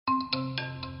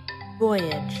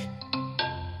Voyage.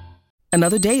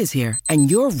 Another day is here, and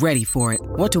you're ready for it.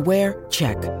 What to wear?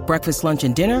 Check. Breakfast, lunch,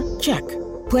 and dinner? Check.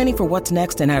 Planning for what's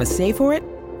next and how to save for it?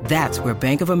 That's where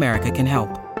Bank of America can help.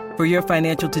 For your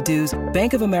financial to-dos,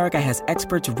 Bank of America has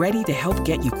experts ready to help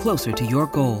get you closer to your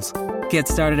goals. Get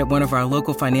started at one of our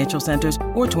local financial centers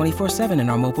or 24/7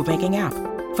 in our mobile banking app.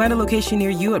 Find a location near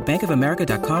you at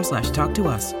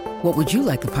bankofamerica.com/talktous. What would you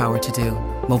like the power to do?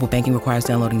 Mobile banking requires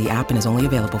downloading the app and is only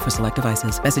available for select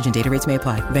devices. Message and data rates may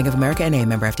apply. Bank of America N.A.,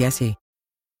 member FDIC.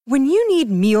 When you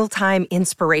need mealtime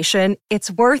inspiration,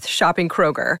 it's worth shopping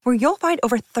Kroger, where you'll find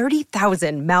over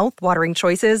 30,000 mouth-watering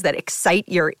choices that excite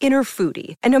your inner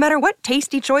foodie. And no matter what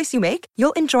tasty choice you make,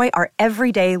 you'll enjoy our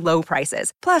everyday low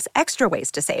prices, plus extra ways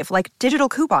to save, like digital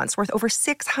coupons worth over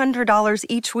 $600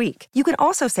 each week. You can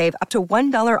also save up to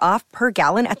 $1 off per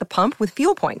gallon at the pump with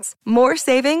fuel points. More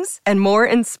savings and more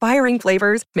inspiring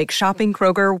flavors make shopping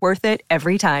Kroger worth it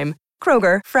every time.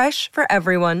 Kroger, fresh for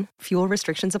everyone. Fuel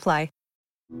restrictions apply.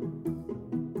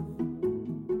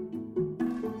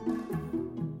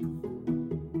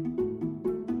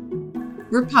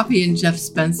 We're Poppy and Jeff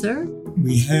Spencer.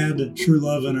 We had true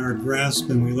love in our grasp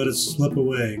and we let it slip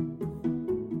away.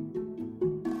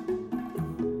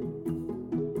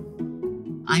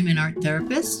 I'm an art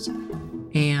therapist,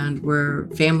 and we're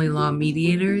family law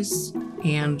mediators,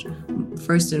 and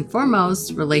first and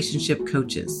foremost, relationship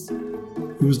coaches.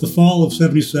 It was the fall of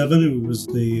 '77. It was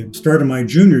the start of my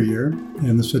junior year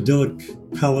in this idyllic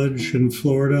college in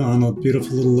Florida on a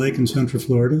beautiful little lake in Central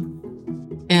Florida.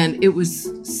 And it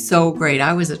was so great.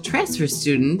 I was a transfer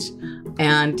student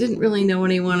and didn't really know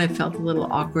anyone. I felt a little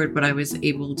awkward, but I was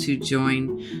able to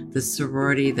join the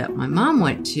sorority that my mom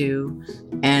went to.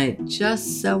 And it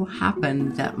just so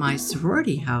happened that my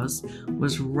sorority house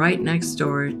was right next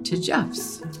door to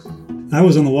Jeff's. I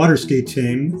was on the water ski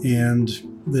team, and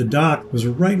the dock was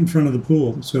right in front of the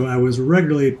pool. So I was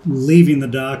regularly leaving the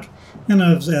dock, and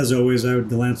as always, I would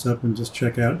glance up and just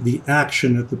check out the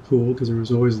action at the pool, because there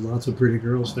was always lots of pretty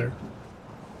girls there.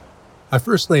 I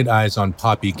first laid eyes on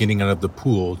Poppy getting out of the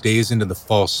pool days into the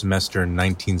fall semester in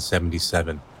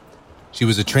 1977. She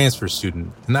was a transfer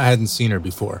student, and I hadn't seen her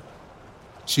before.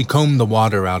 She combed the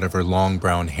water out of her long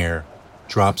brown hair.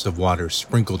 Drops of water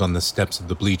sprinkled on the steps of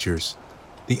the bleachers.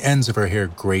 The ends of her hair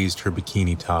grazed her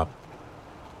bikini top.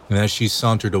 And as she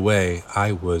sauntered away,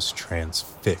 I was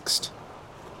transfixed.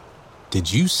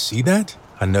 "Did you see that?"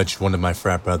 I nudged one of my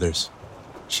frat brothers.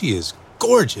 "She is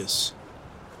gorgeous."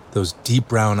 Those deep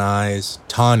brown eyes,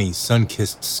 tawny,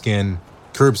 sun-kissed skin,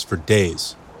 curves for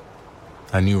days.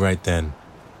 I knew right then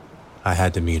I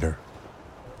had to meet her.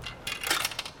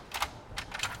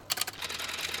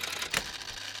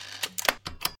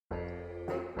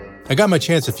 I got my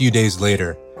chance a few days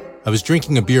later. I was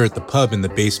drinking a beer at the pub in the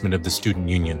basement of the student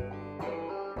union.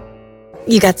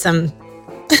 You got some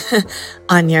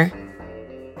on your...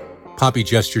 Poppy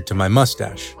gestured to my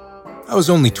mustache. I was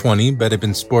only 20, but had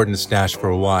been sporting a stash for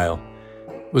a while.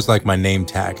 It was like my name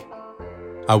tag.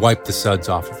 I wiped the suds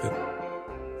off of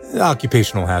it.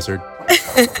 Occupational hazard.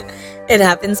 It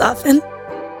happens often.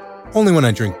 Only when I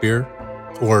drink beer,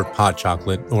 or hot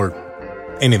chocolate, or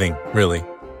anything, really.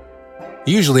 I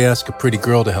usually ask a pretty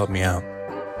girl to help me out.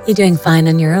 You're doing fine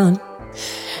on your own.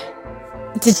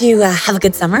 Did you have a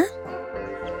good summer?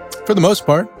 For the most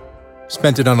part.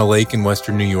 Spent it on a lake in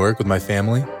western New York with my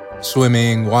family.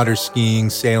 Swimming, water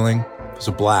skiing, sailing. It was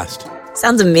a blast.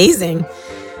 Sounds amazing.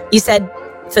 You said,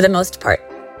 for the most part.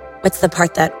 What's the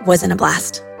part that wasn't a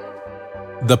blast?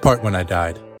 The part when I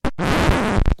died.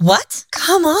 What?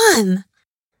 Come on.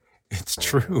 It's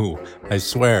true, I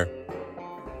swear.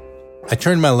 I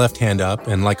turned my left hand up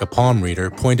and, like a palm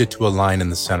reader, pointed to a line in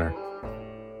the center.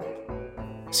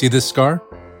 See this scar?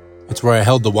 It's where I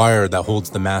held the wire that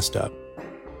holds the mast up.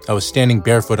 I was standing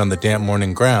barefoot on the damp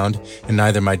morning ground, and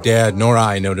neither my dad nor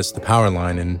I noticed the power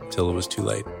line until it was too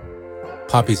late.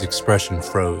 Poppy's expression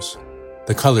froze.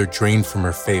 The color drained from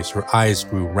her face. Her eyes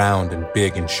grew round and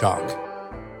big in shock.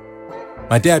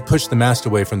 My dad pushed the mast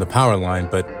away from the power line,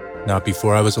 but not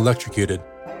before I was electrocuted.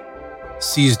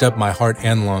 Seized up my heart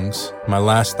and lungs. My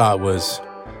last thought was,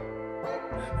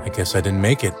 I guess I didn't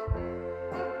make it.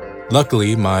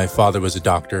 Luckily, my father was a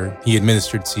doctor. He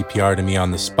administered CPR to me on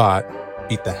the spot,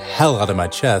 beat the hell out of my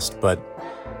chest, but,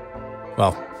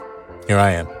 well, here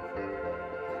I am.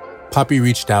 Poppy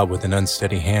reached out with an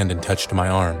unsteady hand and touched my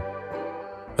arm.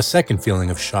 A second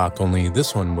feeling of shock, only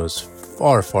this one was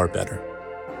far, far better.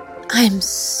 I'm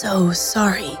so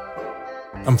sorry.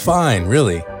 I'm fine,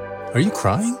 really. Are you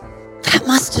crying? That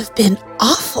must have been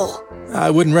awful. I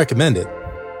wouldn't recommend it.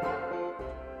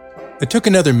 It took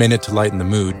another minute to lighten the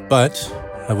mood, but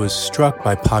I was struck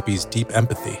by Poppy's deep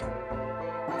empathy.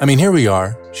 I mean, here we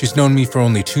are. She's known me for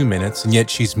only 2 minutes, and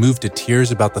yet she's moved to tears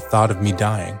about the thought of me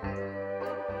dying.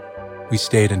 We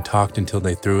stayed and talked until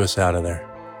they threw us out of there.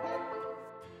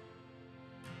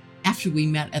 After we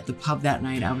met at the pub that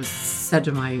night, I said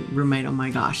to my roommate, "Oh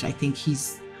my gosh, I think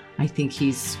he's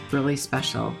really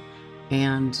special."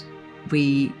 And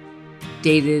we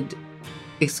dated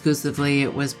exclusively.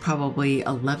 It was probably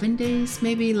 11 days,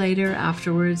 maybe later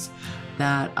afterwards,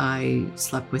 that I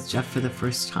slept with Jeff for the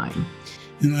first time.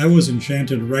 And I was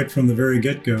enchanted right from the very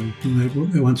get-go.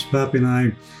 Once Poppy and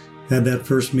I had that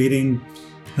first meeting,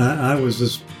 I was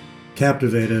just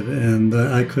captivated, and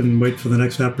I couldn't wait for the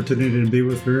next opportunity to be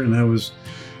with her. And I was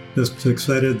just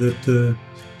excited that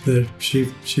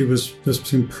she just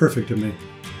seemed perfect to me.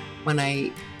 When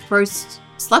I first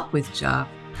slept with Jeff,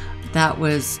 that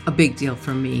was a big deal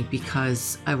for me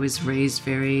because I was raised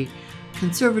very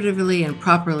conservatively and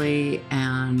properly,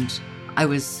 and I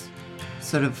was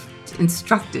sort of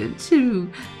instructed to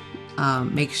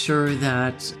make sure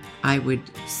that I would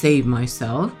save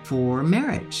myself for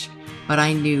marriage. But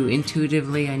I knew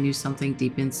intuitively, I knew something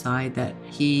deep inside that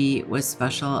he was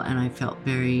special, and I felt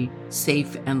very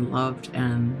safe and loved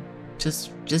and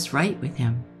just right with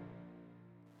him.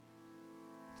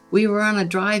 We were on a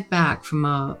drive back from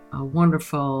a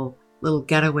wonderful little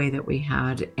getaway that we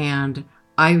had, and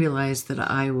I realized that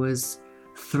I was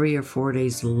 3 or 4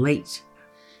 days late.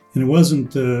 And it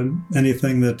wasn't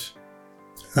anything that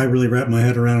I really wrapped my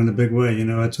head around in a big way. I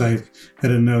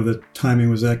didn't know that timing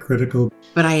was that critical.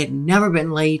 But I had never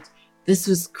been late. This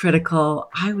was critical.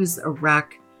 I was a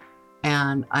wreck,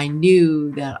 and I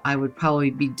knew that I would probably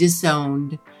be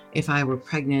disowned if I were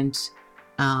pregnant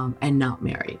and not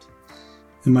married.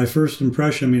 And my first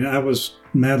impression, I was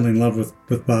madly in love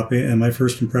with Poppy, and my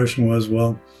first impression was,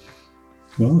 well,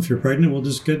 if you're pregnant, we'll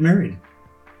just get married.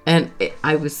 And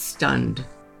I was stunned.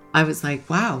 I was like,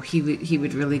 wow, he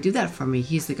would really do that for me.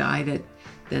 He's the guy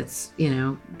that's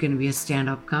going to be a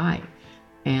stand-up guy.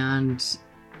 And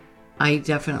I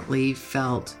definitely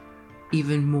felt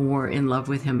even more in love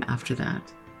with him after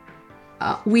that.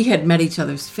 We had met each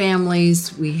other's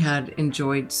families. We had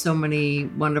enjoyed so many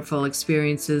wonderful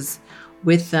experiences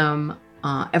with them.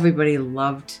 Everybody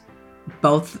loved,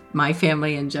 both my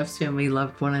family and Jeff's family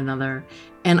loved one another.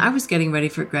 And I was getting ready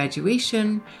for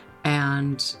graduation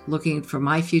and looking for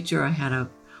my future. I had a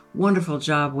wonderful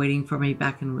job waiting for me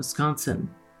back in Wisconsin.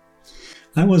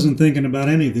 I wasn't thinking about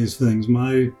any of these things.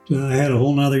 I had a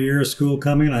whole nother year of school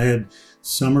coming. I had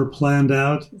summer planned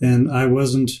out, and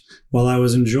while I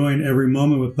was enjoying every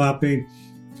moment with Poppy,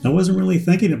 I wasn't really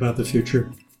thinking about the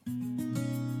future.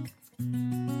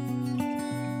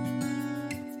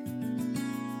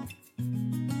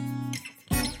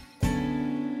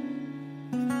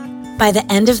 By the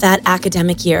end of that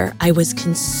academic year, I was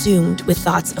consumed with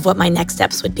thoughts of what my next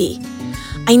steps would be.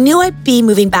 I knew I'd be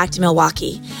moving back to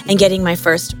Milwaukee and getting my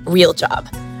first real job.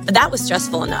 That was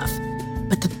stressful enough.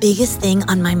 But the biggest thing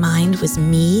on my mind was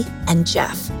me and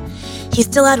Jeff. He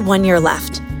still had 1 year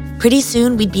left. Pretty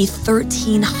soon, we'd be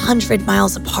 1,300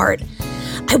 miles apart.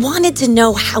 I wanted to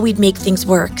know how we'd make things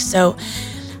work, so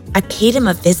I paid him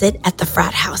a visit at the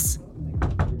frat house.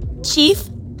 Chief?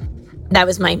 That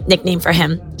was my nickname for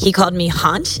him. He called me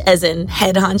Honch, as in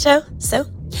head honcho, so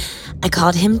I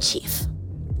called him Chief.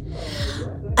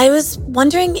 I was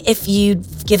wondering if you'd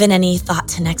given any thought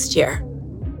to next year.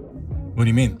 What do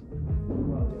you mean?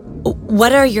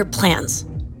 What are your plans?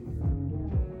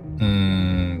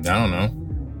 I don't know.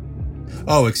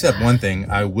 Oh, except one thing.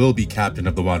 I will be captain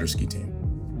of the water ski team.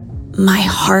 My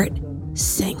heart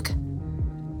sank.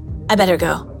 I better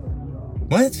go.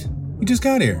 What? You just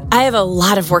got here. I have a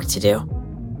lot of work to do.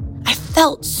 I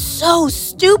felt so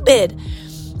stupid.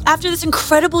 After this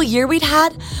incredible year we'd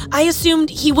had, I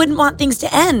assumed he wouldn't want things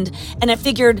to end. And I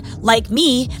figured, like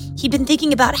me, he'd been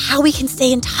thinking about how we can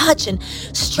stay in touch and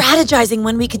strategizing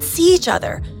when we could see each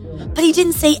other. But he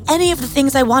didn't say any of the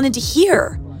things I wanted to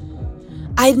hear.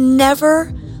 I'd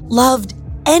never loved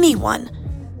anyone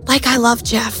like I love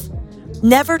Jeff.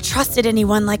 Never trusted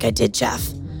anyone like I did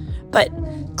Jeff. But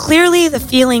clearly the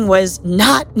feeling was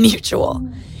not mutual.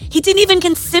 He didn't even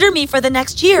consider me for the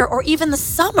next year or even the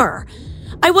summer.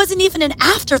 I wasn't even an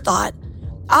afterthought.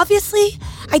 Obviously,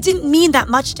 I didn't mean that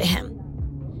much to him.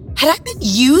 Had I been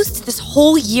used this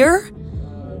whole year?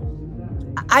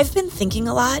 I've been thinking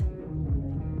a lot,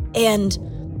 and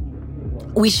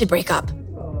we should break up.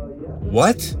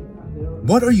 What?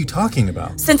 What are you talking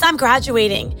about? Since I'm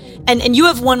graduating, and you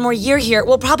have 1 more year here,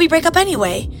 we'll probably break up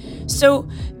anyway. So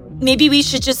maybe we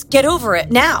should just get over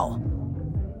it now.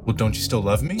 Well, don't you still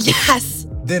love me? Yes.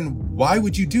 Then why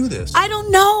would you do this? I don't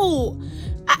know.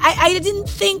 I didn't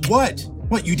think... What?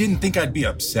 What, you didn't think I'd be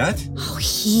upset? Oh,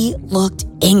 he looked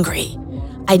angry.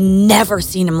 I'd never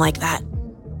seen him like that.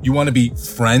 You want to be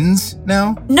friends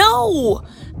now? No!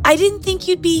 I didn't think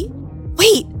you'd be...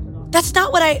 Wait, that's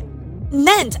not what I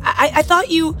meant. I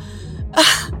thought you...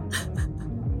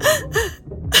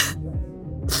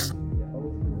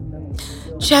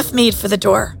 Jeff made for the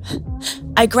door.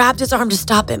 I grabbed his arm to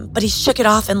stop him, but he shook it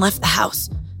off and left the house.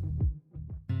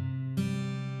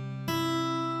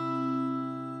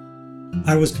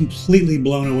 I was completely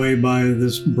blown away by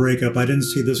this breakup. I didn't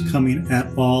see this coming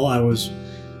at all. I was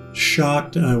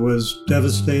shocked. I was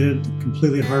devastated,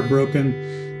 completely heartbroken.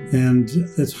 And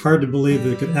it's hard to believe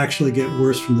that it could actually get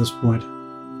worse from this point.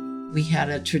 We had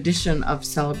a tradition of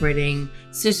celebrating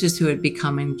sisters who had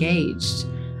become engaged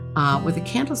with a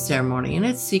candle ceremony. And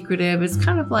it's secretive. It's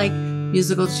kind of like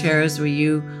musical chairs where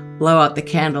you blow out the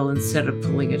candle instead of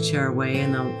pulling a chair away,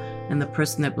 and the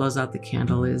person that blows out the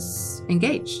candle is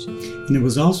engaged. And it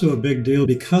was also a big deal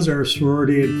because our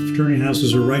sorority and fraternity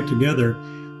houses are right together.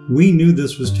 We knew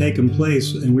this was taking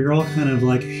place, and we were all kind of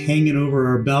like hanging over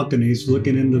our balconies,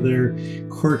 looking into their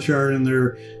courtyard and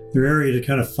their area to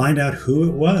kind of find out who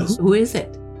it was. Who is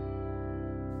it?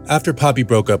 After Poppy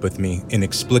broke up with me,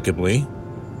 inexplicably,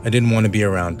 I didn't want to be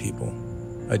around people.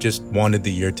 I just wanted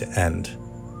the year to end.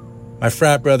 My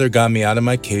frat brother got me out of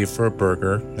my cave for a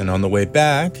burger, and on the way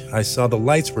back, I saw the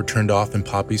lights were turned off in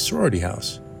Poppy's sorority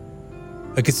house.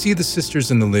 I could see the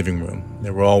sisters in the living room. They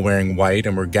were all wearing white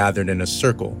and were gathered in a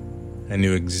circle. I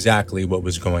knew exactly what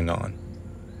was going on.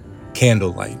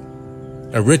 Candlelight,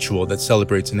 a ritual that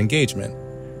celebrates an engagement.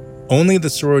 Only the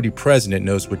sorority president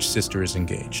knows which sister is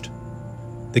engaged.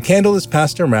 The candle is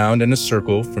passed around in a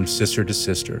circle from sister to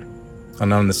sister.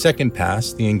 And on the second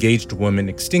pass, the engaged woman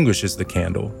extinguishes the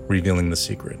candle, revealing the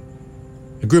secret.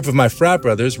 A group of my frat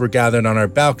brothers were gathered on our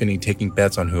balcony taking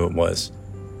bets on who it was.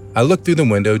 I looked through the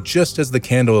window just as the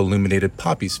candle illuminated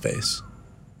Poppy's face.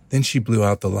 Then she blew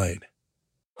out the light.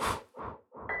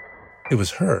 It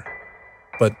was her.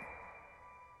 But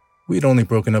we'd only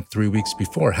broken up 3 weeks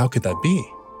before. How could that be?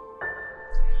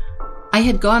 I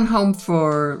had gone home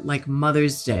for like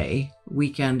Mother's Day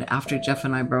weekend after Jeff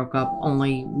and I broke up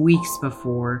only weeks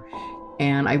before,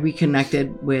 and I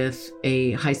reconnected with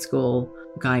a high school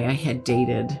guy I had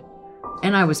dated,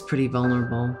 and I was pretty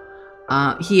vulnerable.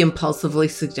 He impulsively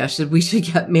suggested we should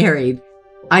get married.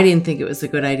 I didn't think it was a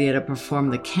good idea to perform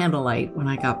the candlelight when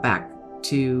I got back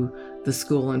to the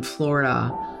school in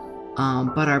Florida,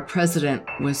 but our president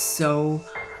was so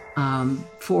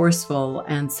forceful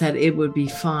and said it would be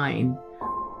fine,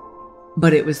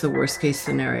 but it was the worst case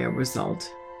scenario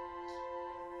result.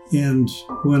 And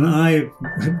when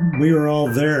we were all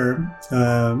there,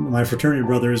 my fraternity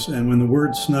brothers, and when the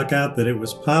word snuck out that it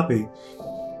was Poppy,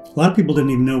 a lot of people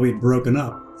didn't even know we'd broken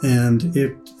up. And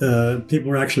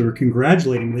people were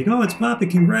congratulating me, like, "Oh, it's Poppy,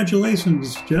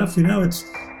 congratulations, Jeff,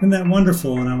 isn't that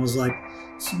wonderful?" And I was like,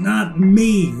 "It's not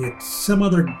me, it's some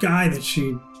other guy that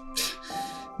she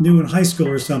knew in high school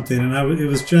or something." And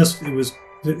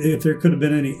if there could have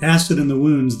been any acid in the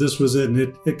wounds, this was it. And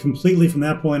it completely, from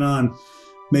that point on,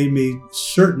 made me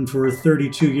certain for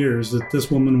 32 years that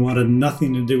this woman wanted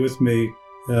nothing to do with me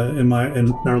in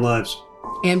our lives.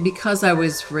 And because I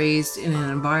was raised in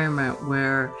an environment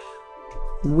where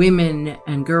women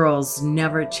and girls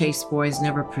never chase boys,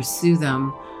 never pursue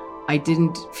them, I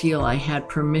didn't feel I had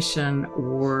permission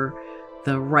or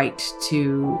the right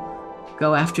to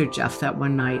go after Jeff that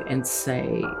one night and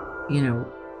say,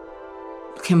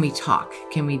 can we talk?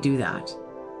 Can we do that?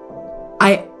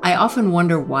 I often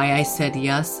wonder why I said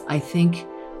yes. I think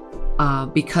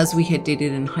because we had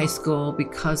dated in high school,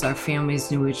 because our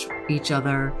families knew each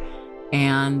other,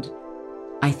 and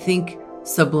I think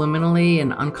subliminally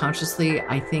and unconsciously,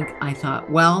 I thought,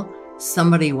 well,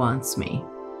 somebody wants me.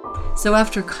 So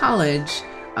after college,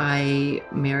 I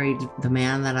married the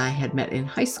man that I had met in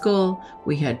high school.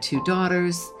 We had 2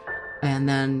 daughters, and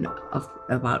then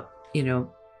about,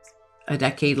 a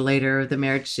decade later, the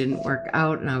marriage didn't work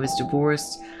out and I was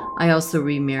divorced. I also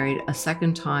remarried a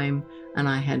second time, and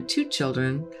I had 2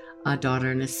 children, a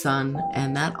daughter and a son,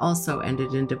 and that also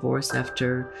ended in divorce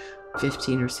after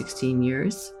 15 or 16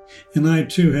 years. And I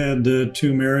too had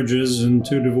 2 marriages and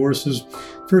 2 divorces.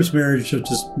 First marriage, I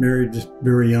just married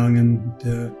very young and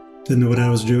didn't know what I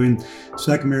was doing.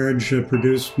 Second marriage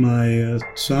produced my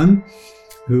son,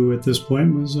 who at this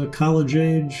point was a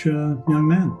college-age young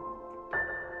man.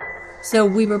 So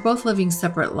we were both living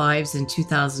separate lives in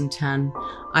 2010.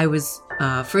 I was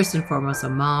first and foremost a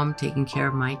mom, taking care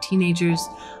of my teenagers.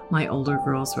 My older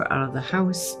girls were out of the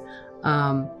house.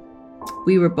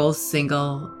 We were both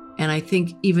single, and I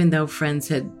think even though friends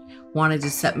had wanted to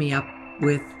set me up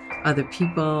with other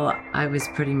people, I was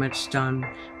pretty much done.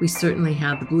 We certainly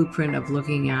had the blueprint of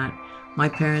looking at my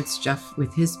parents, Jeff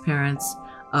with his parents,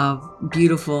 of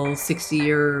beautiful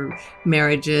 60-year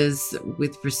marriages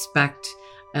with respect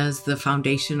as the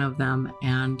foundation of them.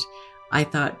 And I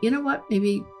thought, you know what,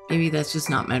 maybe that's just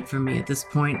not meant for me at this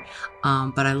point.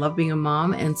 But I love being a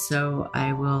mom, and so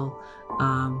I will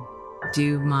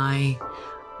do my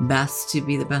best to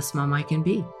be the best mom I can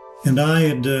be. And I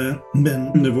had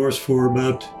been divorced for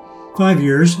about 5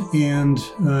 years, and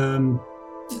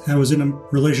I was in a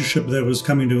relationship that was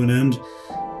coming to an end.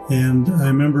 And I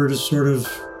remember just sort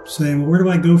of saying, well, where do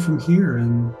I go from here?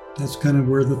 And that's kind of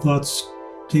where the thoughts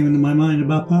came into my mind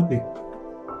about Poppy.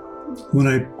 When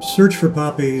I searched for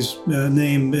Poppy's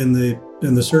name in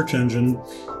the search engine,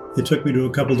 it took me to a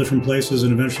couple different places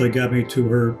and eventually got me to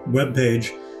her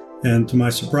webpage. And to my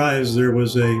surprise, there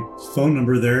was a phone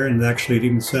number there, and actually it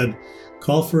even said,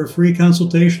 call for a free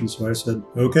consultation. So I said,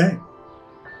 okay.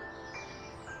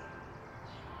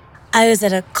 I was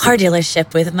at a car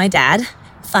dealership with my dad,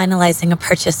 finalizing a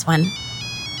purchase one.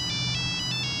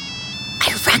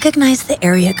 I recognized the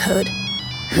area code.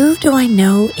 Who do I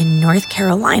know in North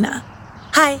Carolina?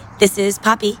 Hi, this is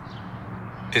Poppy.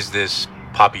 Is this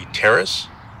Poppy Terrace?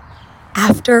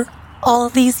 After all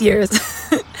these years,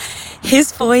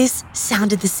 his voice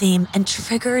sounded the same and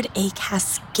triggered a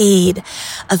cascade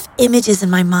of images in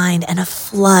my mind and a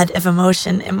flood of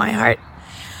emotion in my heart.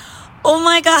 Oh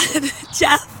my God,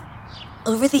 Jeff.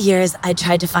 Over the years, I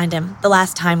tried to find him. The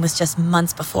last time was just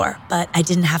months before, but I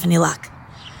didn't have any luck.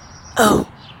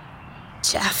 Oh,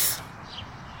 Jeff.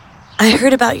 I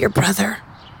heard about your brother.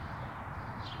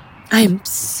 I am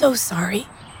so sorry.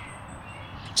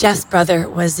 Jeff's brother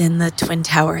was in the Twin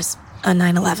Towers on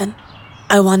 9/11.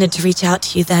 I wanted to reach out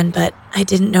to you then, but I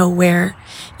didn't know where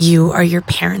you or your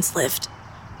parents lived.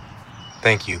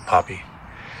 Thank you, Poppy.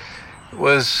 It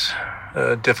was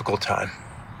a difficult time.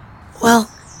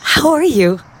 Well, how are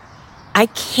you? I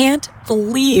can't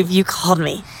believe you called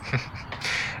me.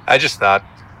 I just thought,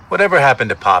 whatever happened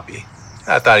to Poppy,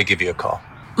 I thought I'd give you a call.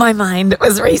 My mind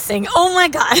was racing. Oh my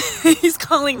God, he's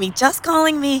calling me, just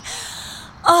calling me.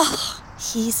 Oh,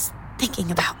 he's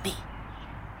thinking about me.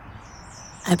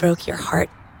 I broke your heart,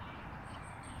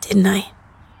 didn't I?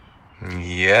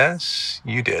 Yes,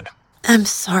 you did. I'm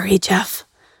sorry, Jeff.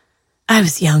 I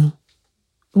was young.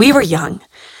 We were young.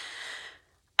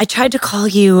 I tried to call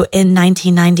you in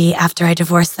 1990 after I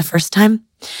divorced the first time.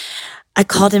 I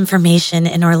called information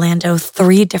in Orlando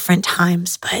 3 different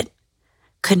times, but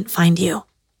couldn't find you.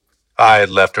 I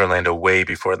had left Orlando way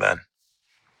before then.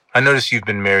 I noticed you've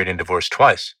been married and divorced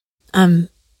twice. I'm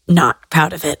not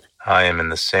proud of it. I am in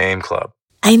the same club.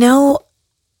 I know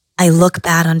I look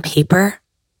bad on paper,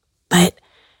 but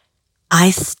I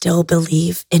still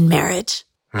believe in marriage.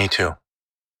 Me too.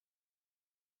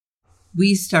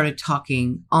 We started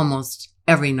talking almost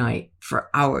every night for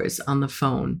hours on the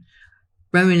phone,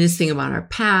 reminiscing about our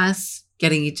past,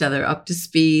 getting each other up to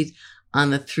speed on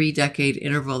the 3-decade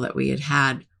interval that we had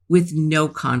had with no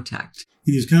contact.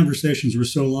 These conversations were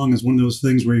so long. It's one of those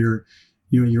things where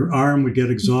your arm would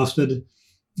get exhausted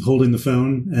holding the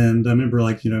phone. And I remember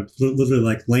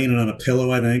literally laying it on a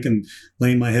pillow, I think, and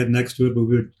laying my head next to it. But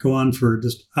we would go on for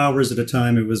just hours at a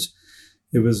time. It was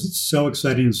so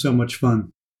exciting and so much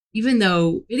fun. Even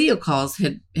though video calls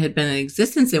had been in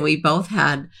existence and we both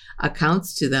had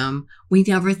accounts to them, we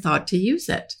never thought to use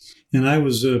it. And I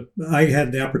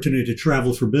had the opportunity to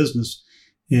travel for business,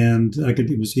 and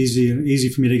it was easy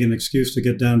for me to get an excuse to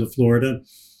get down to Florida.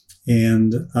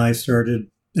 And I started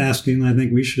asking, I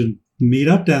think we should meet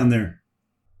up down there.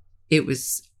 It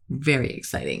was very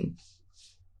exciting.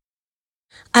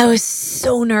 I was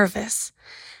so nervous.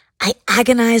 I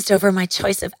agonized over my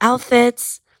choice of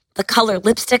outfits, the color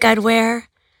lipstick I'd wear.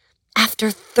 After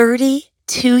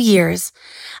 32 years,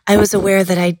 I was aware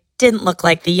that I didn't look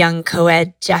like the young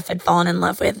co-ed Jeff had fallen in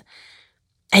love with.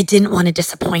 I didn't want to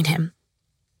disappoint him.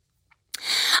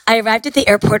 I arrived at the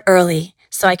airport early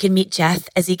so I could meet Jeff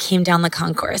as he came down the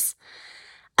concourse.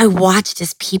 I watched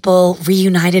as people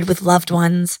reunited with loved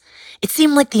ones. It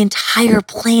seemed like the entire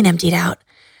plane emptied out.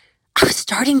 I was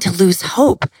starting to lose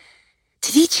hope.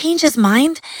 Did he change his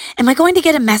mind? Am I going to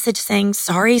get a message saying,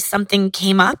 sorry, something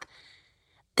came up?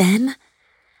 Then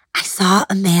I saw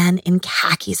a man in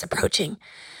khakis approaching.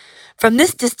 From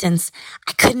this distance,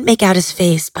 I couldn't make out his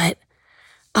face, but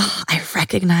I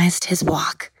recognized his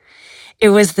walk. It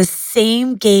was the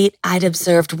same gait I'd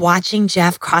observed watching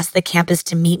Jeff cross the campus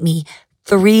to meet me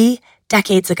 3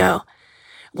 decades ago.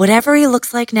 Whatever he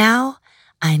looks like now,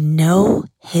 I know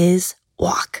his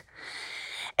walk.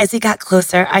 As he got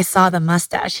closer, I saw the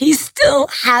mustache. He still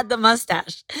had the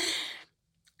mustache.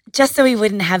 Just so he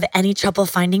wouldn't have any trouble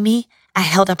finding me, I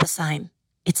held up a sign.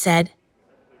 It said,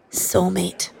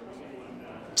 "Soulmate."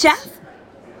 "Jeff?"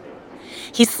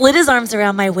 He slid his arms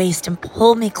around my waist and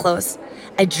pulled me close.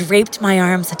 I draped my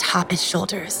arms atop his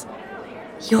shoulders.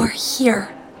 "You're here."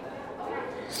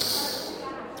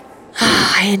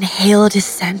 I inhaled his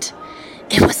scent.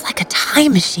 It was like a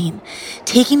time machine,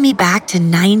 taking me back to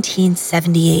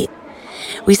 1978.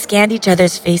 We scanned each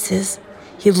other's faces.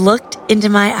 He looked into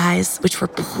my eyes, which were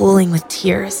pooling with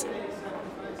tears.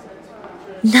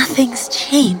 "Nothing's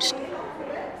changed.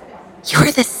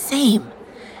 You're the same."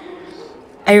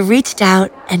 I reached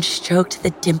out and stroked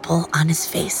the dimple on his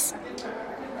face.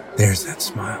 There's that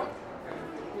smile.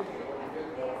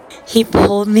 He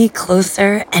pulled me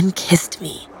closer and kissed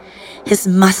me, his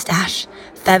mustache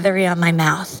feathery on my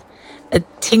mouth,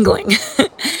 tingling.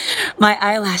 My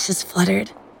eyelashes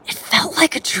fluttered. It felt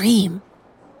like a dream.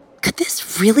 Could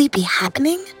this really be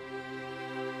happening?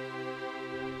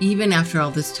 Even after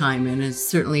all this time, and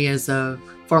certainly as a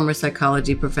former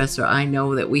psychology professor, I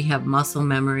know that we have muscle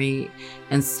memory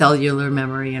and cellular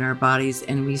memory in our bodies,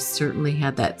 and we certainly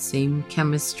had that same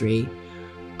chemistry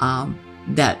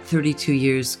that 32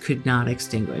 years could not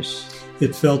extinguish.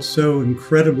 It felt so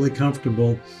incredibly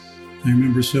comfortable. I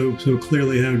remember so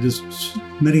clearly how just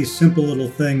many simple little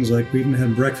things, like we even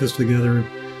had breakfast together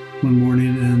one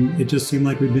morning, and it just seemed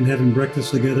like we'd been having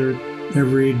breakfast together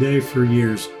every day for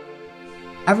years.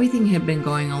 Everything had been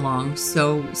going along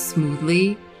so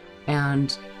smoothly,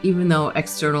 and even though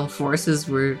external forces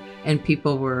and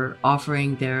people were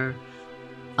offering their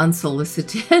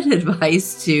unsolicited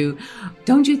advice to,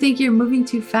 "Don't you think you're moving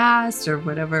too fast?" or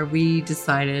whatever, we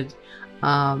decided,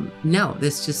 no,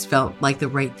 this just felt like the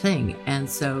right thing. And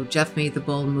so Jeff made the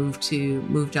bold move to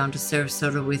move down to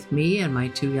Sarasota with me and my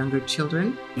 2 younger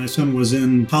children. My son was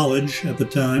in college at the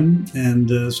time,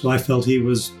 and so I felt he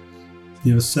was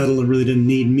settled and really didn't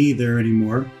need me there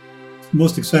anymore. The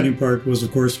most exciting part was,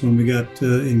 of course, when we got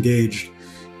engaged.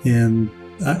 And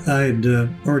I had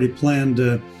already planned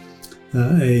a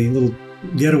little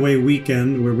getaway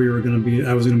weekend where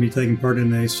I was going to be taking part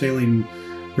in a sailing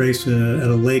race at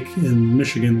a lake in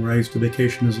Michigan where I used to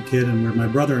vacation as a kid and where my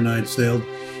brother and I had sailed.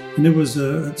 And it was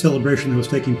a celebration that was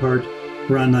taking part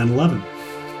around 9/11.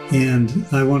 And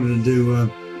I wanted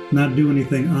to not do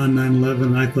anything on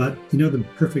 9/11. I thought, the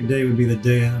perfect day would be the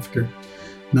day after,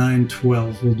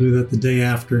 9/12. We'll do that the day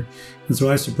after. And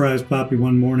so I surprised Poppy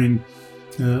one morning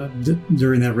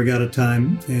during that regatta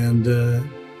time and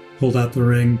pulled out the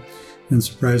ring and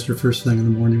surprised her first thing in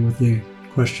the morning with the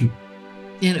question.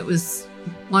 And it was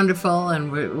wonderful,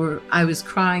 and I was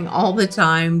crying all the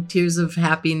time, tears of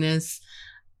happiness.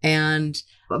 And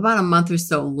about a month or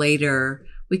so later,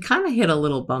 we kind of hit a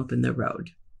little bump in the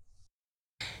road.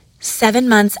 7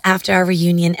 months after our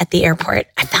reunion at the airport,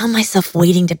 I found myself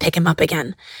waiting to pick him up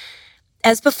again.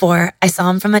 As before, I saw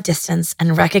him from a distance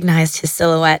and recognized his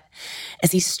silhouette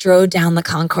as he strode down the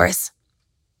concourse.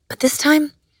 But this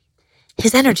time,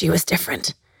 his energy was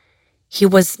different. He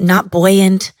was not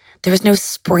buoyant. There was no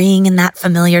spring in that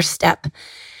familiar step.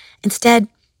 Instead,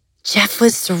 Jeff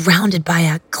was surrounded by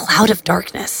a cloud of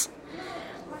darkness.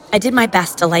 I did my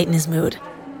best to lighten his mood.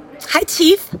 "Hi,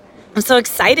 Chief. I'm so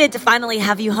excited to finally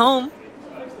have you home."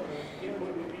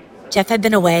 Jeff had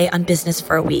been away on business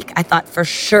for a week. I thought for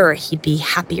sure he'd be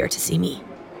happier to see me.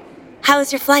 "How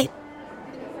was your flight?"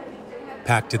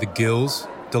 Packed to the gills,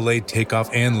 delayed takeoff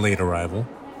and late arrival.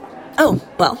 "Oh,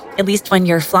 well, at least when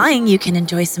you're flying, you can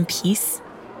enjoy some peace."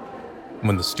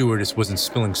 When the stewardess wasn't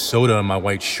spilling soda on my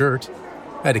white shirt,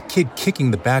 I had a kid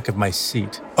kicking the back of my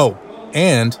seat. Oh,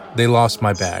 and they lost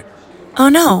my bag. "Oh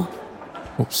no."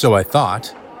 So I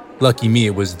thought. Lucky me,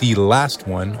 it was the last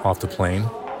one off the plane.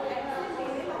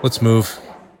 Let's move.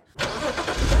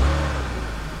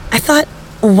 I thought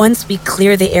once we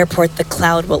clear the airport, the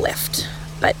cloud will lift,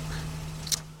 but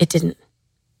it didn't.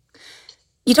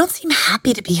 "You don't seem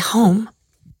happy to be home."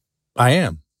 I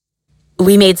am.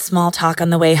 We made small talk on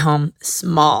the way home.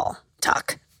 Small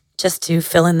talk, just to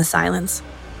fill in the silence.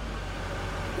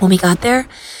 When we got there,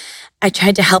 I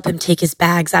tried to help him take his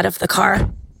bags out of the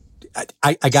car.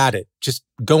 I got it. Just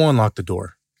go unlock the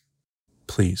door.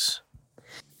 Please.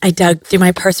 I dug through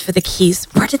my purse for the keys.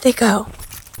 Where did they go?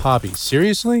 Poppy,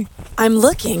 seriously? I'm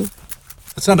looking.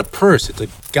 It's not a purse. It's a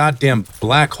goddamn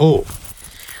black hole.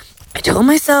 I told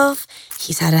myself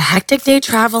he's had a hectic day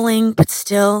traveling, but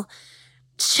still,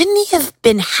 shouldn't he have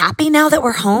been happy now that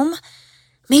we're home?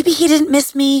 Maybe he didn't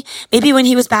miss me. Maybe when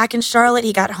he was back in Charlotte,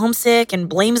 he got homesick and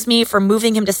blames me for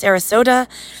moving him to Sarasota.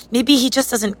 Maybe he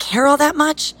just doesn't care all that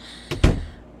much.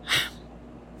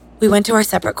 We went to our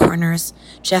separate corners.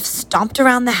 Jeff stomped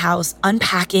around the house,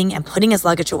 unpacking and putting his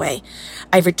luggage away.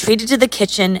 I retreated to the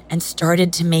kitchen and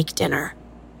started to make dinner.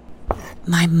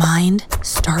 My mind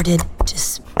started to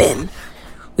spin.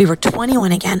 We were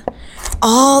 21 again.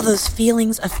 All those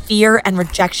feelings of fear and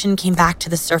rejection came back to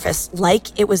the surface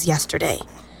like it was yesterday.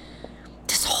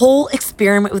 This whole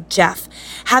experiment with Jeff,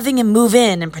 having him move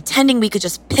in and pretending we could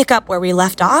just pick up where we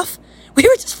left off, we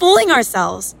were just fooling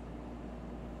ourselves.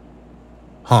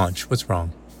 Hanch, what's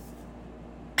wrong?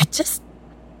 I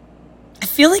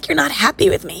feel like you're not happy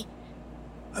with me.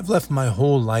 I've left my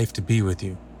whole life to be with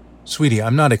you. Sweetie,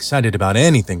 I'm not excited about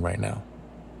anything right now.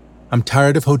 I'm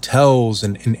tired of hotels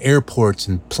and airports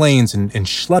and planes and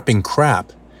schlepping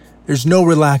crap. There's no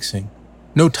relaxing,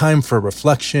 no time for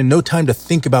reflection, no time to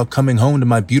think about coming home to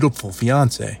my beautiful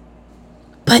fiancé.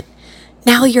 But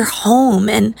now you're home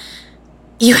and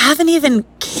you haven't even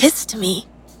kissed me.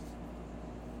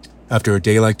 After a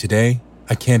day like today,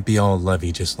 I can't be all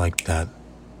lovey just like that.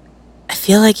 I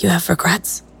feel like you have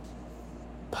regrets.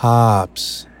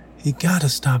 Pops, you gotta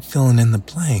stop filling in the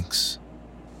blanks.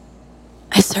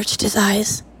 I searched his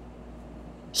eyes.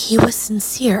 He was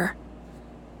sincere.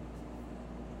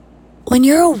 When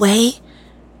you're away,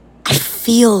 I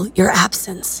feel your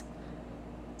absence.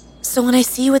 So when I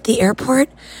see you at the airport,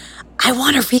 I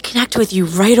want to reconnect with you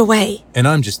right away. And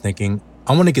I'm just thinking,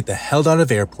 I want to get the hell out of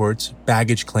airports,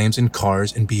 baggage claims, and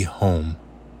cars and be home.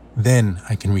 Then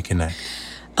I can reconnect.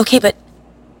 Okay, but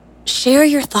share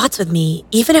your thoughts with me,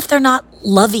 even if they're not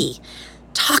lovey.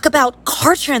 Talk about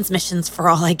car transmissions for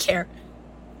all I care.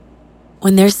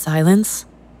 When there's silence,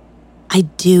 I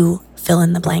do fill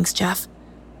in the blanks, Jeff.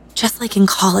 Just like in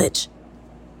college.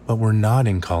 But we're not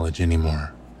in college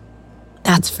anymore.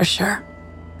 That's for sure.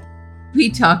 We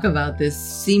talk about this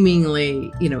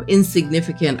seemingly,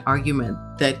 insignificant argument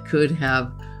that could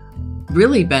have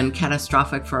really been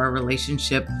catastrophic for our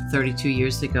relationship 32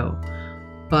 years ago.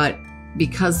 But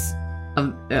because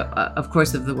of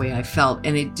course, of the way I felt,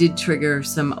 and it did trigger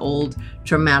some old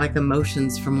traumatic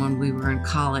emotions from when we were in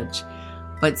college.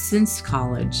 But since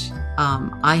college,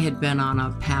 I had been on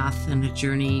a path and a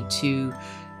journey to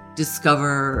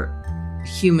discover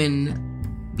human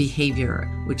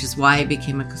behavior, which is why I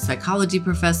became a psychology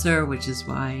professor, which is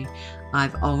why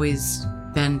I've always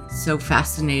been so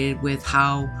fascinated with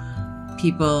how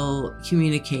people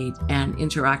communicate and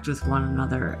interact with one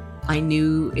another. I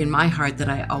knew in my heart that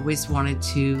I always wanted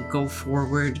to go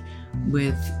forward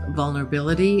with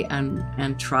vulnerability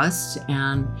and trust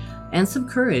and some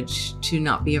courage to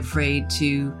not be afraid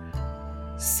to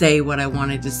say what I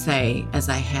wanted to say, as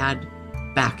I had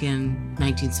back in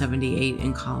 1978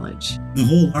 in college. The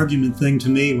whole argument thing to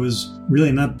me was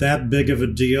really not that big of a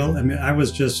deal. I mean, I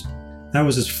was just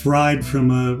fried from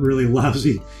a really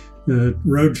lousy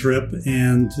road trip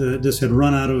and just had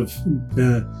run out of,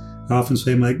 I often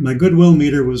say my goodwill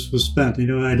meter was spent.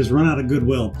 I just run out of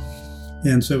goodwill.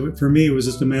 And so for me, it was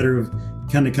just a matter of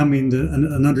kind of coming to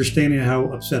an understanding of how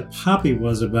upset Poppy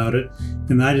was about it.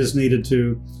 And I just needed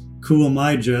to cool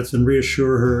my jets and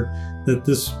reassure her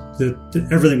that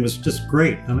everything was just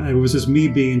great. I mean, it was just me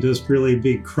being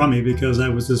crummy because I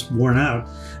was just worn out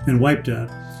and wiped out.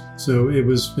 So it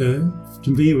was, to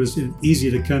me, it was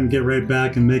easy to get right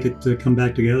back and make it to come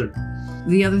back together.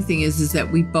 The other thing is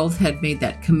that we both had made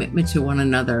that commitment to one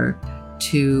another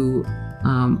to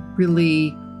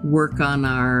really work on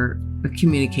our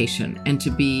communication and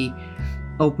to be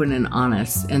open and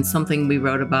honest. And something we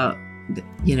wrote about,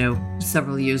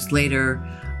 several years later,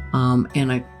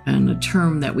 and a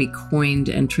term that we coined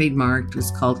and trademarked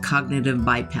was called cognitive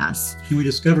bypass. And we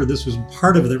discovered this was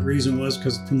part of the reason was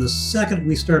because from the second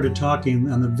we started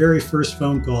talking on the very first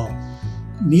phone call,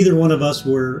 neither one of us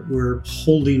were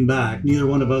holding back. Neither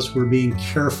one of us were being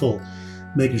careful,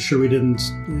 making sure we didn't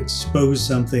expose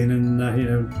something. And,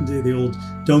 the old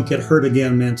don't get hurt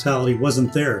again mentality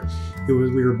wasn't there.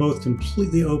 We were both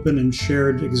completely open and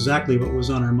shared exactly what was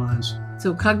on our minds.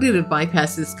 So cognitive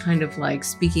bypass is kind of like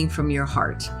speaking from your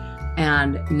heart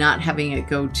and not having it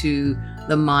go to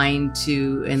the mind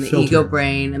and the filter. Ego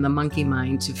brain and the monkey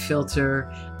mind to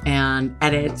filter and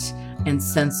edit and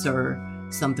censor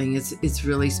something. It's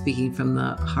really speaking from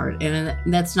the heart. And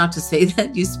that's not to say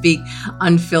that you speak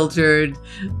unfiltered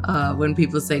when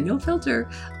people say no filter,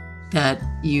 that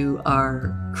you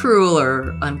are cruel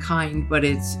or unkind, but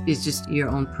it's just your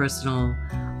own personal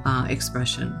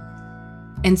expression.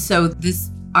 And so this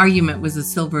argument was a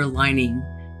silver lining,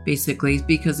 basically,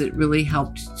 because it really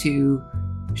helped to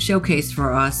showcase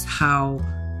for us how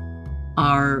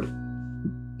our,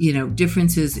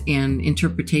 differences in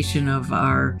interpretation of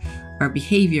our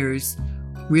behaviors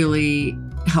really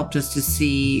helped us to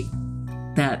see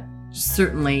that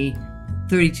certainly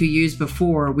 32 years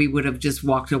before, we would have just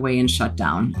walked away and shut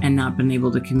down and not been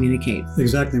able to communicate.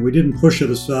 Exactly. We didn't push it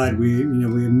aside. We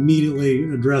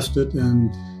immediately addressed it,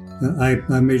 and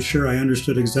I made sure I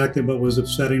understood exactly what was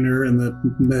upsetting her,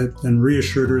 and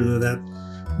reassured her that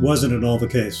wasn't at all the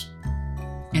case.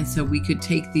 And so we could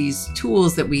take these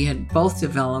tools that we had both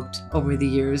developed over the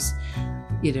years,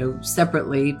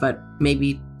 separately, but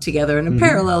maybe together in a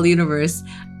parallel universe,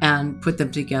 and put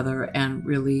them together and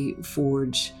really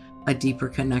forge a deeper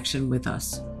connection with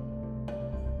us.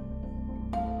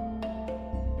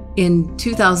 In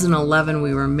 2011,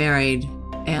 we were married,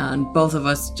 and both of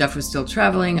us, Jeff was still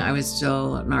traveling, I was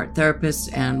still an art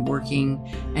therapist and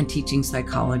working and teaching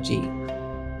psychology.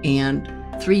 And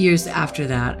 3 years after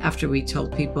that, after we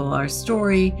told people our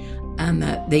story and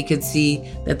that they could see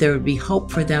that there would be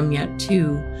hope for them yet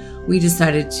too, we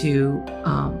decided to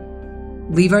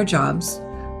leave our jobs,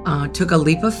 took a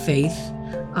leap of faith.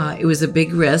 It was a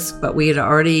big risk, but we had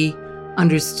already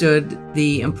understood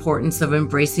the importance of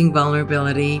embracing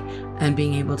vulnerability and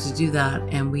being able to do that.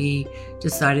 And we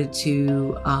decided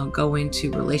to go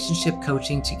into relationship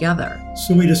coaching together.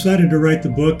 So we decided to write the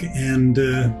book, and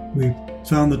we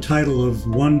found the title of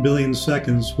 1 Billion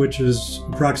Seconds, which is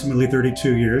approximately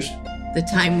 32 years. The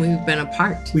time we've been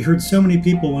apart. We heard so many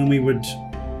people when we would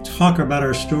talk about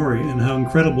our story and how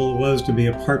incredible it was to be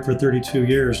apart for 32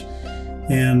 years.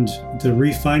 And to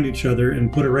re-find each other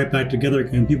and put it right back together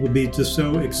again. People would be just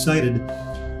so excited.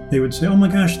 They would say, "Oh my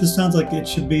gosh, this sounds like it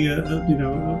should be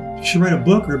you should write a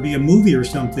book or be a movie or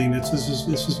something. This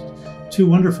is too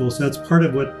wonderful." So that's part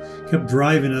of what kept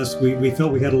driving us. We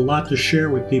felt we had a lot to share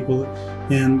with people,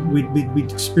 and we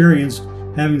experienced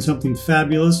having something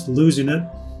fabulous, losing it,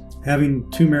 having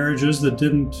 2 marriages that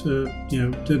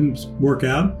didn't work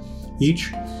out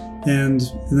each. And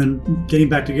then getting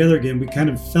back together again, we kind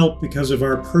of felt, because of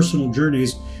our personal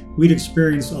journeys, we'd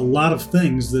experienced a lot of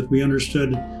things that we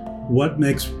understood what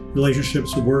makes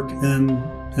relationships work and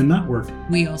not work.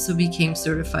 We also became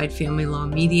certified family law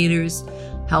mediators,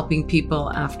 helping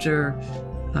people after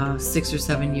 6 or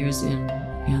 7 years in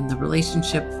the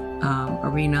relationship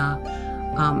arena,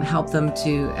 help them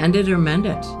to end it or mend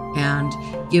it, and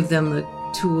give them the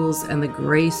tools and the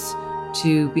grace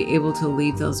to be able to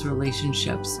leave those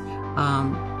relationships.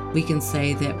 We can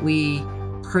say that we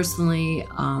personally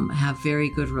have very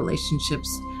good relationships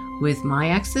with my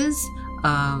exes.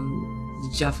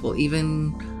 Jeff will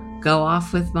even go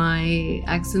off with my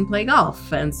ex and play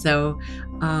golf. And so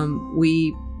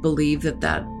we believe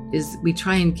that we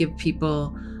try and give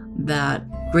people that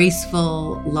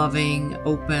graceful, loving,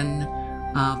 open,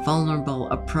 vulnerable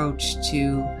approach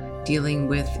to dealing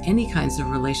with any kinds of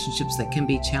relationships that can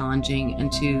be challenging,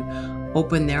 and to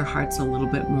open their hearts a little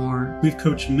bit more. We've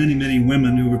coached many, many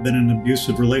women who have been in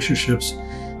abusive relationships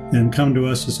and come to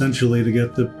us essentially to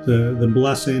get the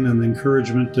blessing and the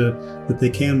encouragement that they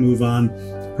can move on.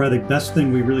 Probably the best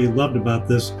thing we really loved about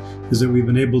this is that we've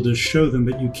been able to show them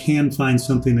that you can find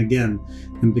something again.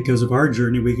 And because of our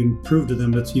journey, we can prove to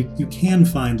them that you can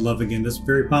find love again. That's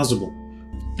very possible.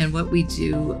 And what we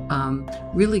do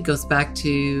really goes back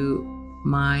to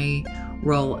my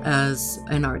role as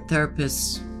an art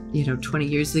therapist, 20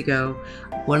 years ago.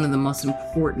 One of the most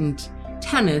important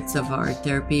tenets of art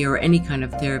therapy, or any kind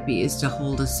of therapy, is to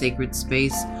hold a sacred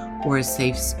space or a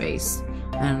safe space.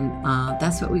 And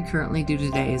that's what we currently do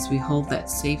today, is we hold that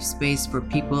safe space for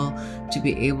people to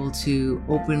be able to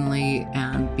openly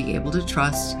and be able to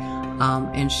trust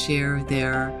and share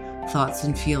their thoughts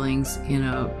and feelings in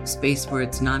a space where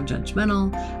it's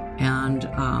non-judgmental, and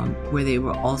where they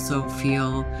will also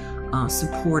feel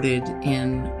supported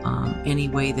in any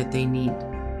way that they need.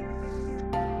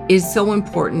 It's so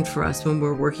important for us when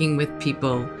we're working with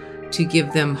people to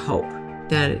give them hope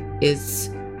that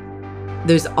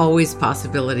there's always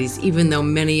possibilities, even though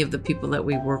many of the people that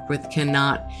we work with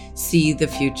cannot see the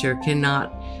future,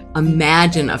 cannot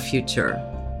imagine a future.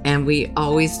 And we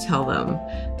always tell them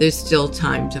there's still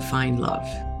time to find love.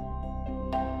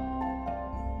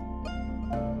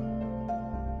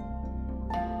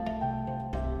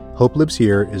 Hope Lives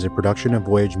Here is a production of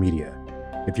Voyage Media.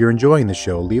 If you're enjoying the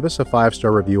show, leave us a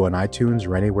 5-star review on iTunes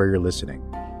or anywhere you're listening.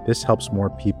 This helps more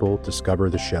people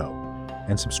discover the show.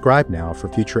 And subscribe now for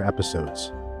future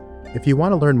episodes. If you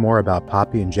want to learn more about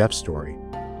Poppy and Jeff's story,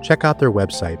 check out their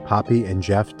website,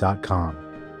 poppyandjeff.com.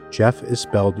 Jeff is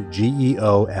spelled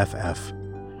Geoff.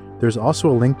 There's also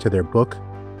a link to their book,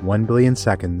 1 Billion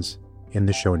Seconds, in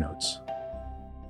the show notes.